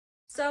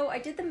So I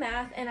did the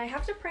math and I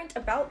have to print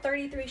about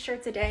 33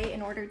 shirts a day in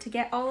order to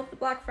get all of the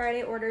Black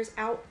Friday orders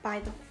out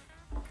by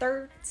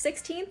the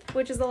 16th,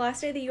 which is the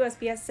last day the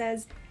USPS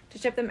says to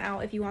ship them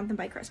out if you want them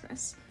by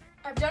Christmas.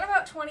 I've done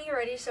about 20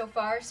 already so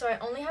far, so I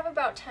only have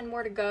about 10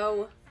 more to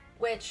go,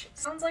 which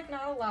sounds like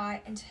not a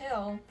lot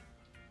until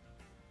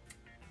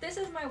this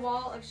is my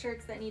wall of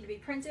shirts that need to be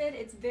printed.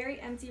 It's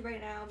very empty right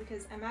now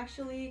because I'm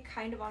actually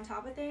kind of on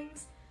top of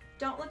things.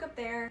 Don't look up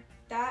there.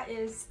 That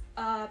is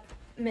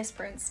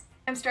misprints.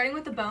 I'm starting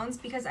with the bones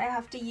because I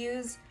have to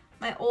use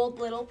my old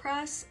little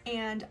press,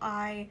 and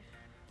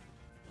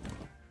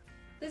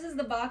this is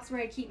the box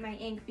where I keep my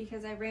ink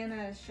because I ran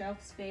out of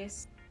shelf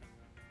space.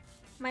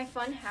 My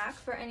fun hack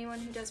for anyone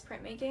who does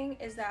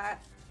printmaking is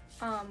that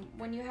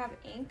when you have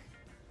ink,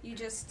 you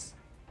just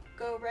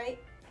go right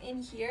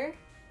in here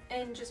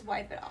and just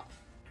wipe it off.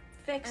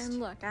 Fixed. And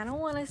look, I don't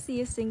want to see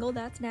a single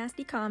 "that's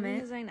nasty" comment.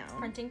 Because I know.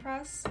 Printing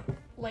press,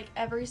 like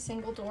every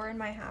single door in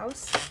my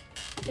house,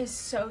 is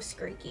so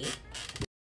squeaky.